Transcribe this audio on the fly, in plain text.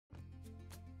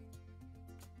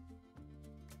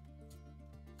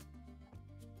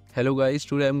Hello guys,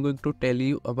 today I'm going to tell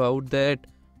you about that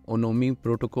Onomy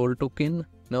Protocol token.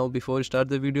 Now before I start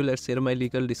the video, let's share my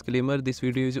legal disclaimer. This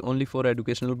video is only for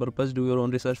educational purpose. Do your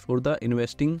own research for the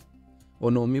investing.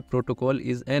 Onomy Protocol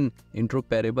is an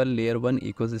interoperable layer 1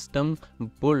 ecosystem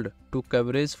built to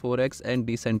coverage forex and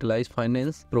decentralized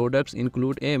finance. Products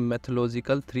include a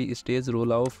methodological 3-stage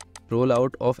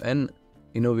rollout of an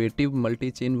innovative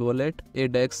multi-chain wallet, a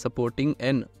DEX supporting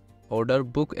an order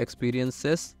book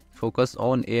experiences focus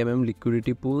on AMM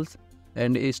liquidity pools,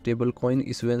 and a stablecoin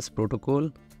issuance protocol.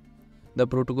 The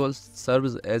protocol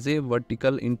serves as a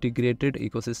vertical integrated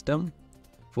ecosystem,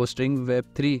 fostering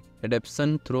Web3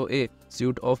 adoption through a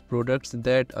suite of products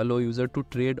that allow users to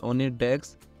trade on a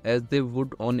DEX as they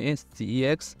would on a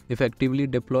CEX, effectively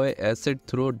deploy assets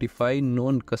through DeFi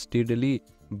non-custodially,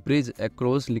 bridge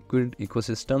across liquid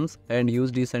ecosystems, and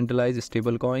use decentralized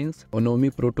stablecoins.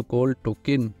 Onomy Protocol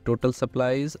token total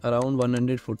supply is around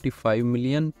 145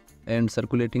 million and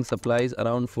circulating supply is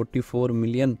around 44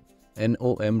 million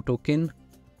NOM token.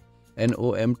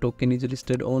 NOM token is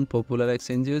listed on popular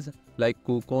exchanges like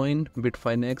KuCoin,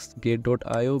 Bitfinex,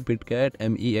 Gate.io, BitGet,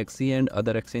 MEXC and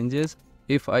other exchanges.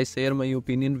 If I share my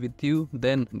opinion with you,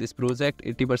 then this project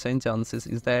 80% chances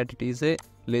is that it is a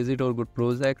legit or good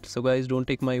project. So guys, don't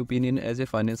take my opinion as a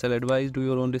financial advice. Do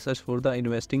your own research for the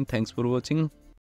investing. Thanks for watching.